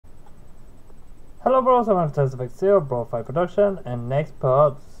Hello bros, I'm on Effect Zero, Bro 5 Production, and next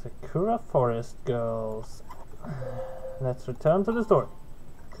part, Sakura Forest Girls. Let's return to the story.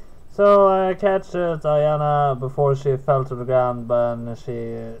 So I catch Diana before she fell to the ground, but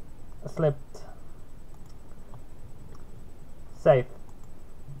she slipped safe.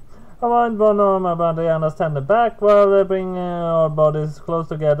 I wind one arm around Diana's tender back while bringing our bodies close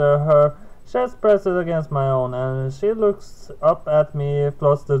together. Her chest presses against my own, and she looks up at me,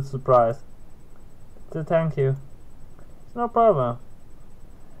 flustered surprise. Thank you. It's no problem.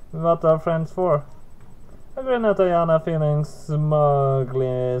 What are friends for? I grin at Diana, feeling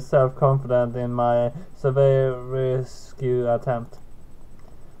smugly self-confident in my survey rescue attempt.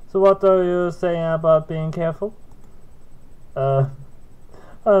 So what are you saying about being careful?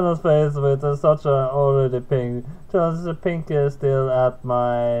 Anna's face with such an already pink turns pink still at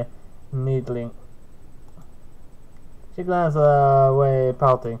my needling. She glances away,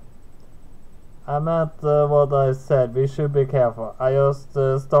 pouting. I meant what I said. We should be careful. I just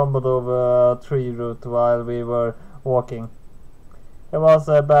stumbled over a tree root while we were walking. It was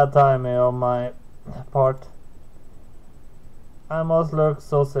a bad timing on my part. I must look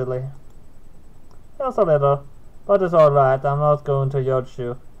so silly. Just a little. But it's alright. I'm not going to judge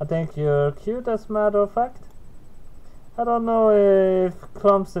you. I think you're cute, as a matter of fact. I don't know if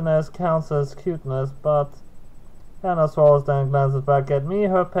clumsiness counts as cuteness, but... Anna swallows, then glances back at me,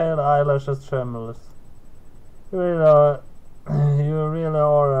 her pale eyelashes tremulous. You really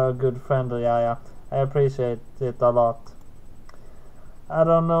are a good friend, Yaya. I appreciate it a lot. I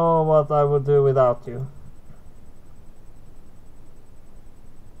don't know what I would do without you.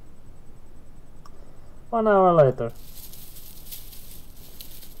 One hour later.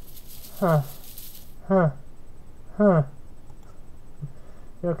 Huh.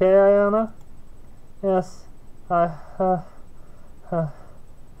 You okay, Ayana? Yes. I'm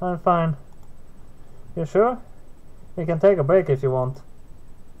fine. You sure? We can take a break if you want.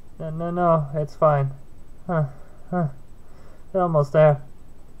 No, it's fine. You're almost there.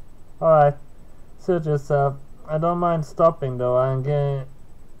 Alright, suit yourself. I don't mind stopping though, and giving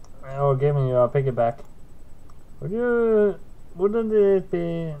you a piggyback. Wouldn't it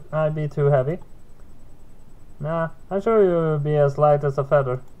be too heavy? Nah, I'm sure you'll be as light as a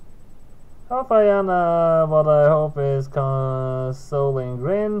feather. Half Ayana, what I hope is consoling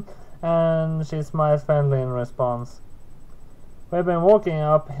grin, and she smiles friendly in response. We've been walking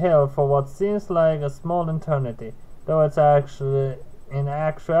uphill for what seems like a small eternity, though it's actually, in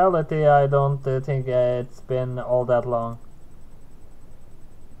actuality, I don't think it's been all that long.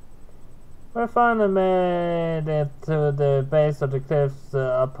 We finally made it to the base of the cliffs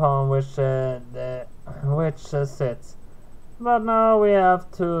upon which sits. But now we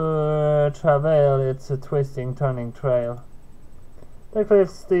have to travel its twisting, turning trail. The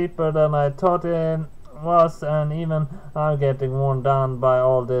cliff's steeper than I thought it was, and even I'm getting worn down by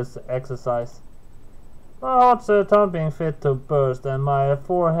all this exercise. My heart's thumping fit to burst, and my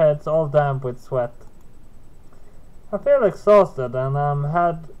forehead's all damp with sweat. I feel exhausted, and I've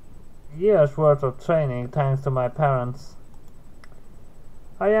had years' worth of training thanks to my parents.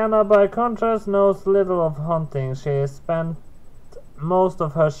 Ayana, by contrast, knows little of hunting. She spent most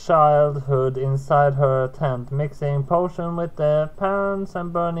of her childhood inside her tent, mixing potion with the parents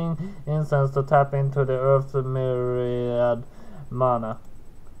and burning incense to tap into the earth's myriad mana.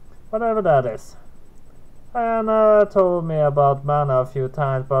 Whatever that is. Ayana told me about mana a few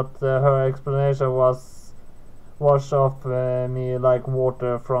times, but her explanation was washed off me like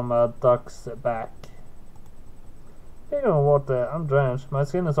water from a duck's back. Speaking of water, I'm drenched. My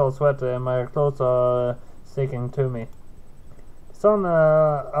skin is all sweaty and my clothes are sticking to me. The sun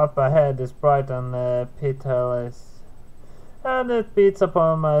up ahead is bright and pitiless, and it beats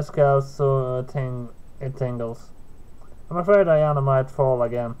upon my scalp so it tingles. I'm afraid Ayana might fall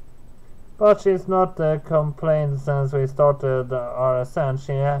again. But she's not complained since we started our ascent.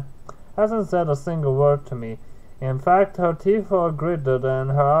 She hasn't said a single word to me. In fact, her teeth are gritted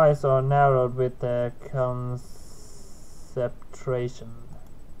and her eyes are narrowed with concentration.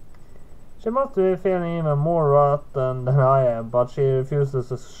 She must be feeling even more rotten than I am, but she refuses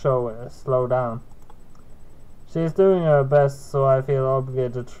to slow down. She's doing her best, so I feel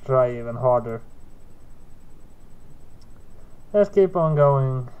obligated to try even harder. Let's keep on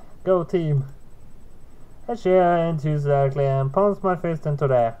going. Go team! I cheer enthusiastically and pumps my fist into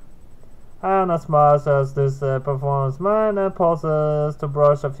the air. Anna smiles as this performs mine and pauses to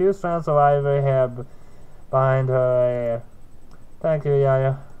brush a few strands of ivory hair behind her ear. Thank you,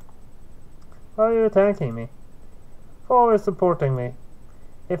 Yaya. Why are you thanking me? For always supporting me.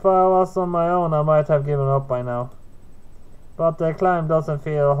 If I was on my own, I might have given up by now. But the climb doesn't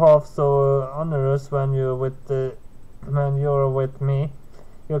feel half so onerous when you're with me.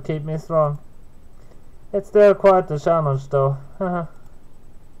 You keep me strong. It's still quite a challenge, though.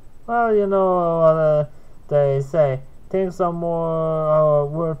 Well, you know what they say. Things are more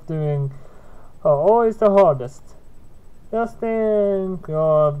worth doing are always the hardest. Just think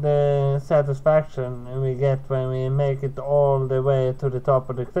of the satisfaction we get when we make it all the way to the top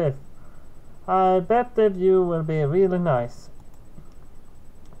of the cliff. I bet the view will be really nice.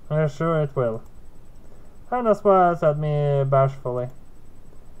 I'm sure it will. Hannah smiles at me bashfully.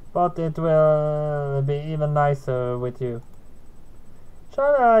 But it will be even nicer with you.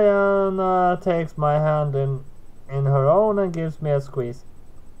 Diana takes my hand in her own and gives me a squeeze.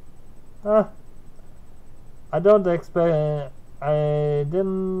 I don't expect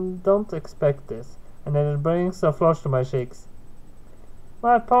this, and it brings a flush to my cheeks.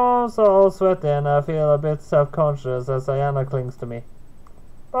 My palms are all sweaty and I feel a bit self-conscious as Diana clings to me.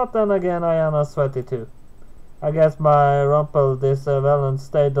 But then again, Diana's sweaty too. I guess my rumple-disvalent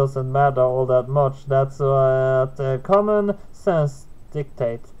state doesn't matter all that much. That's what common sense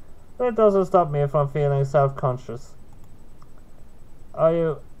dictates. But it doesn't stop me from feeling self-conscious. Are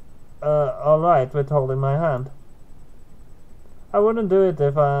you alright with holding my hand? I wouldn't do it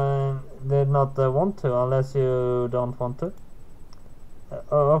if I did not want to, unless you don't want to.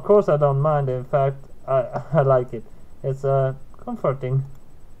 Of course I don't mind. In fact, I like it. It's comforting.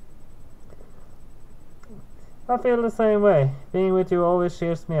 I feel the same way. Being with you always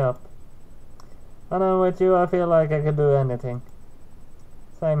cheers me up. When I'm with you, I feel like I can do anything.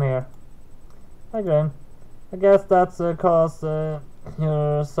 Same here. I grin. I guess that's cause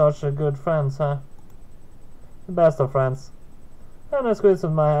you're such a good friends, huh? The best of friends. And I squeeze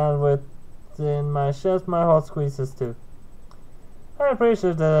my hand within my chest. My heart squeezes too. I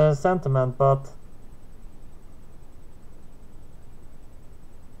appreciate the sentiment, but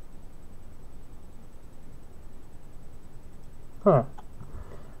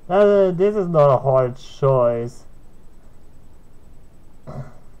this is not a hard choice.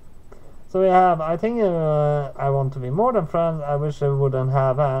 So we have, I think I want to be more than friends. I wish I wouldn't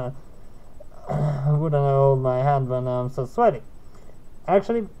have wouldn't hold my hand when I'm so sweaty.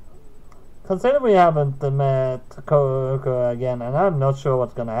 Actually, consider we haven't met Coco again, and I'm not sure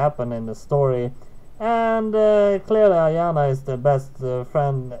what's gonna happen in the story. And clearly Ayana is the best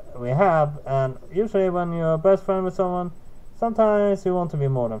friend we have, and usually when you're best friend with someone, sometimes you want to be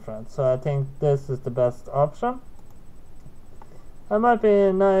more than friends. So I think this is the best option. I might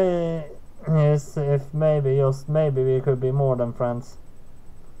be nice if maybe, just maybe, we could be more than friends.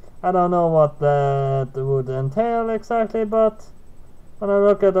 I don't know what that would entail exactly, but when I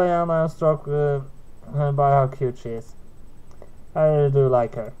look at Diana, I'm struck by how cute she is. I really do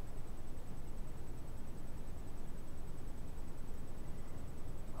like her.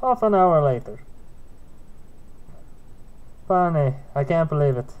 Half an hour later. Finally, I can't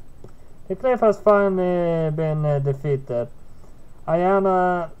believe it. The cliff has finally been defeated.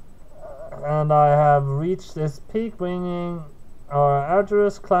 Ayana and I have reached this peak, bringing our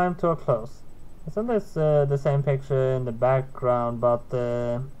arduous climb to a close. Isn't this the same picture in the background, but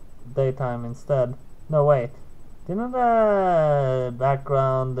daytime instead? No, wait. Didn't the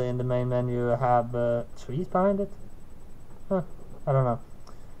background in the main menu have trees behind it? Huh, I don't know.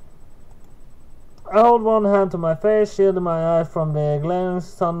 I hold one hand to my face, shielding my eyes from the glaring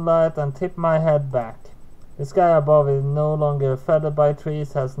sunlight, and tip my head back. The sky above is no longer feathered by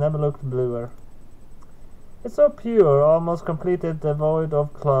trees, has never looked bluer. It's so pure, almost completely devoid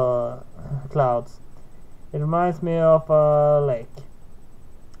of clouds. It reminds me of a lake.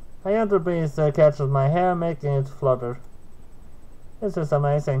 A gentle breeze catches my hair, making it flutter. This is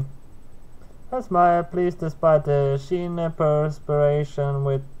amazing. I smile, pleased despite the sheen perspiration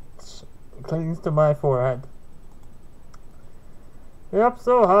which clings to my forehead. We're up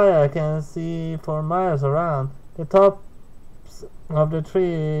so high I can see for miles around. The tops of the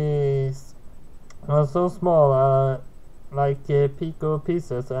trees are so small, like pico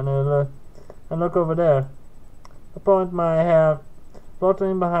pieces, and look over there. I point my hair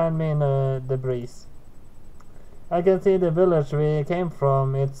fluttering behind me in the breeze. I can see the village we came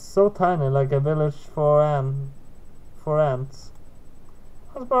from. It's so tiny, like a village for ants.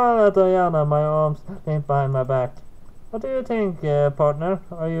 I smile at Diana, my arms linked behind my back. What do you think, partner?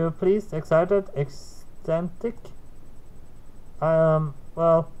 Are you pleased, excited, ecstatic?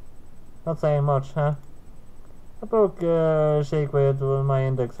 Well, not saying much, huh? I poke cheek with my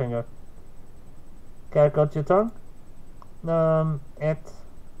index finger. Cat got your tongue?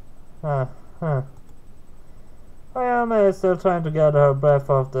 Diana is still trying to gather her breath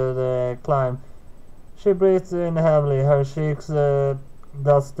after the climb. She breathes in heavily, her cheeks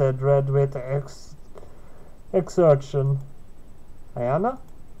dusted red with exertion. Ayana?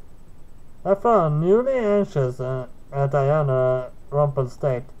 I frowned, newly anxious at Ayana's rumpled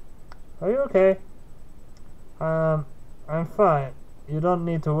state. Are you okay? I'm fine. You don't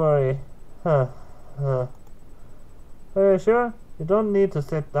need to worry. Are you sure? You don't need to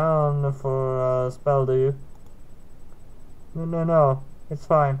sit down for a spell, do you? No. It's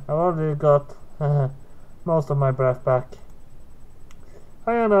fine. I've already got most of my breath back.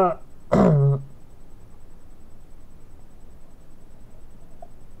 Ayana...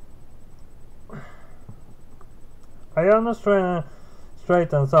 Ayana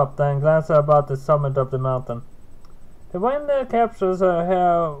straightens up, then glances about the summit of the mountain. The wind captures her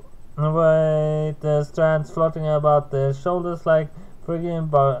hair with the strands floating about the shoulders like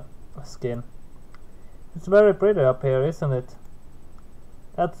friggin' skin. It's very pretty up here, isn't it?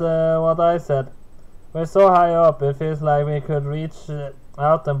 That's what I said. We're so high up, it feels like we could reach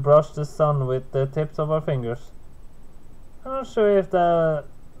out and brush the sun with the tips of our fingers. I'm not sure if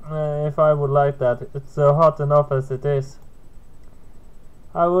I would like that. It's hot enough as it is.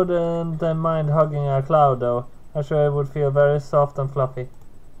 I wouldn't mind hugging a cloud, though. I'm sure it would feel very soft and fluffy.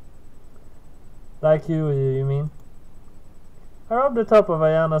 Like you mean? I rub the top of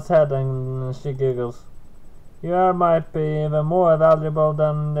Ayana's head and she giggles. Your hair might be even more valuable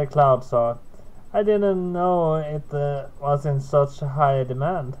than the clouds are. I didn't know it was in such high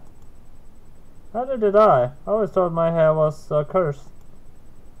demand. Neither did I. I always thought my hair was a curse.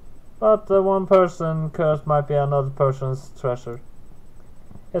 But one person's curse might be another person's treasure.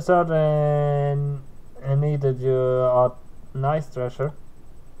 It certainly needed you a nice treasure.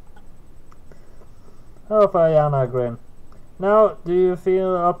 Oh, Ayana grinned. Now, do you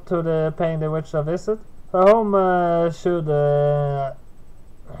feel up to paying the witch a visit? Her home should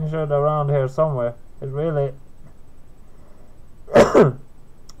around here somewhere. It really...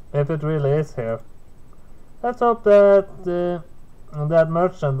 if it really is here. Let's hope that that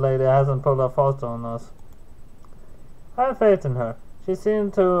merchant lady hasn't pulled a fast on us. I have faith in her. She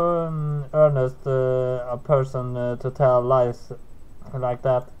seemed too earnest a person to tell lies like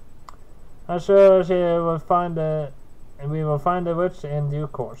that. I'm sure we will find the witch in due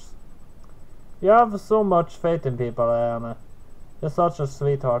course. You have so much faith in people, Ayana. You're such a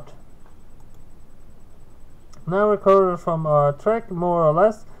sweetheart. Now recovered from our trek, more or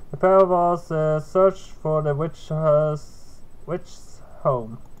less, the pair of us searched for the witch's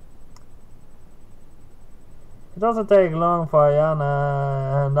home. It doesn't take long for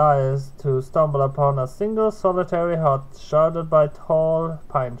Ayana and I to stumble upon a single solitary hut shrouded by tall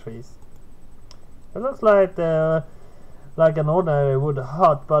pine trees. It looks like an ordinary wood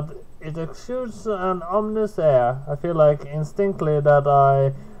hut, but it exudes an ominous air. I feel like instinctively that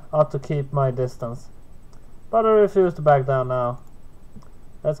I ought to keep my distance. But I refuse to back down now.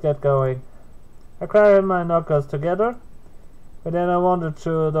 Let's get going. I cracked my knuckles together. But then I wandered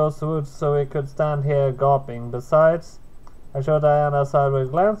through those woods so we could stand here gawping. Besides, I showed Diana a sideways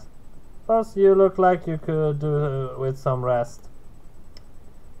glance. Plus, you look like you could do with some rest.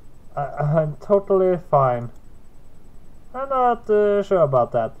 I'm totally fine. I'm not sure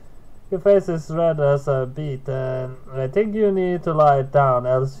about that. Your face is red as a beet, and I think you need to lie down,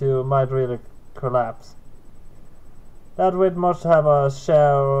 else you might really collapse. That witch must have a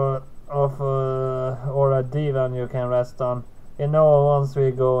share of or a divan you can rest on. You know, once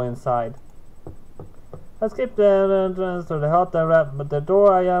we go inside. I skipped the entrance to the hut and rapped the door.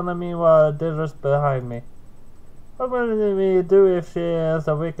 Ayana meanwhile dithers behind me. What will we do if she is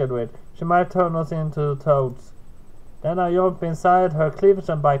a wicked witch? She might turn us into toads. Then I jump inside her cleavage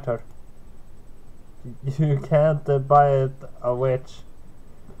and bite her. You can't bite a witch.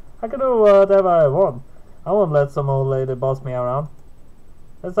 I can do whatever I want. I won't let some old lady boss me around.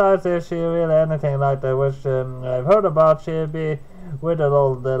 Besides, if she really anything like the witch I've heard about, she'd be withered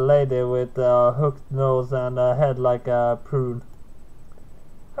old lady with a hooked nose and a head like a prune.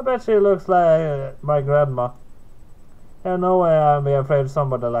 I bet she looks like my grandma. There's no way I'd be afraid of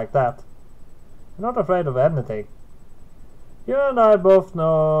somebody like that. I'm not afraid of anything. You and I both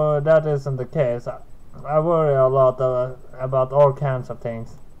know that isn't the case. I worry a lot about all kinds of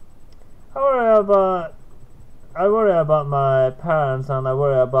things. I worry about my parents and I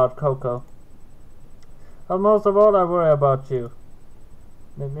worry about Coco. But most of all, I worry about you.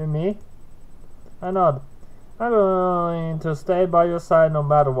 Me? I nod. I'm going to stay by your side no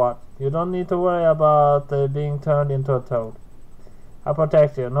matter what. You don't need to worry about being turned into a toad. I'll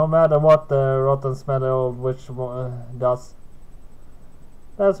protect you, no matter what the rotten smelly old witch does.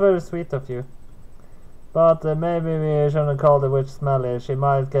 That's very sweet of you. But maybe we shouldn't call the witch smelly. She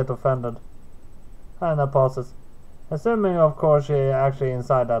might get offended. Anna pauses, assuming of course she actually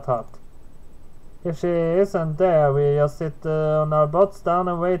inside that hut. If she isn't there, we just sit on our butts down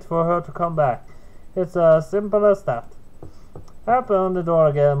and wait for her to come back. It's as simple as that. I open the door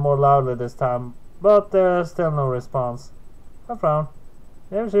again more loudly this time, but there's still no response. I frown.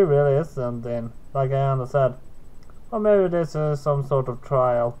 Maybe she really isn't in, like Anna said. Or maybe this is some sort of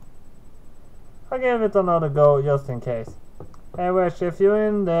trial. I gave it another go just in case. Hey Wish, if you're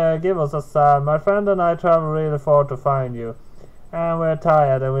in there, give us a sign. My friend and I traveled really far to find you. And we're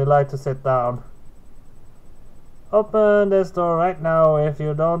tired and we'd like to sit down. Open this door right now. If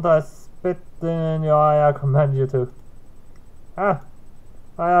you don't, I spit in your eye. I command you to. Ah!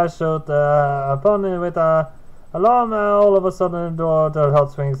 My eyes shoot upon it with a alarm, and all of a sudden the door to the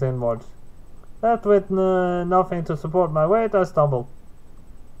hut swings inwards. Left with nothing to support my weight, I stumble.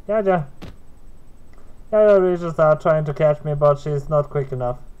 Yaja reaches out trying to catch me, but she's not quick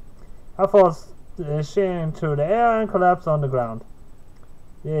enough. I fall shearing through the air and collapse on the ground.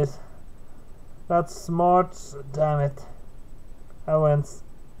 Yes, that's smart, damn it. I wince.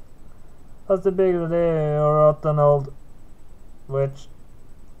 What's the big deal, you rotten old witch?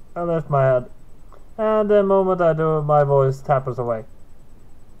 I lift my head, and the moment I do, my voice tapers away.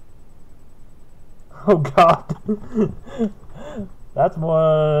 Oh god! That's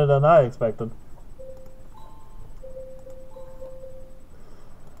more than I expected.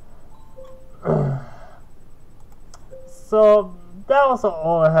 So that was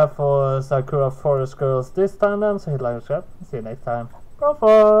all I have for Sakura Forest Girls this time then, so hit like and subscribe. See you next time. Bye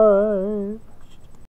bye!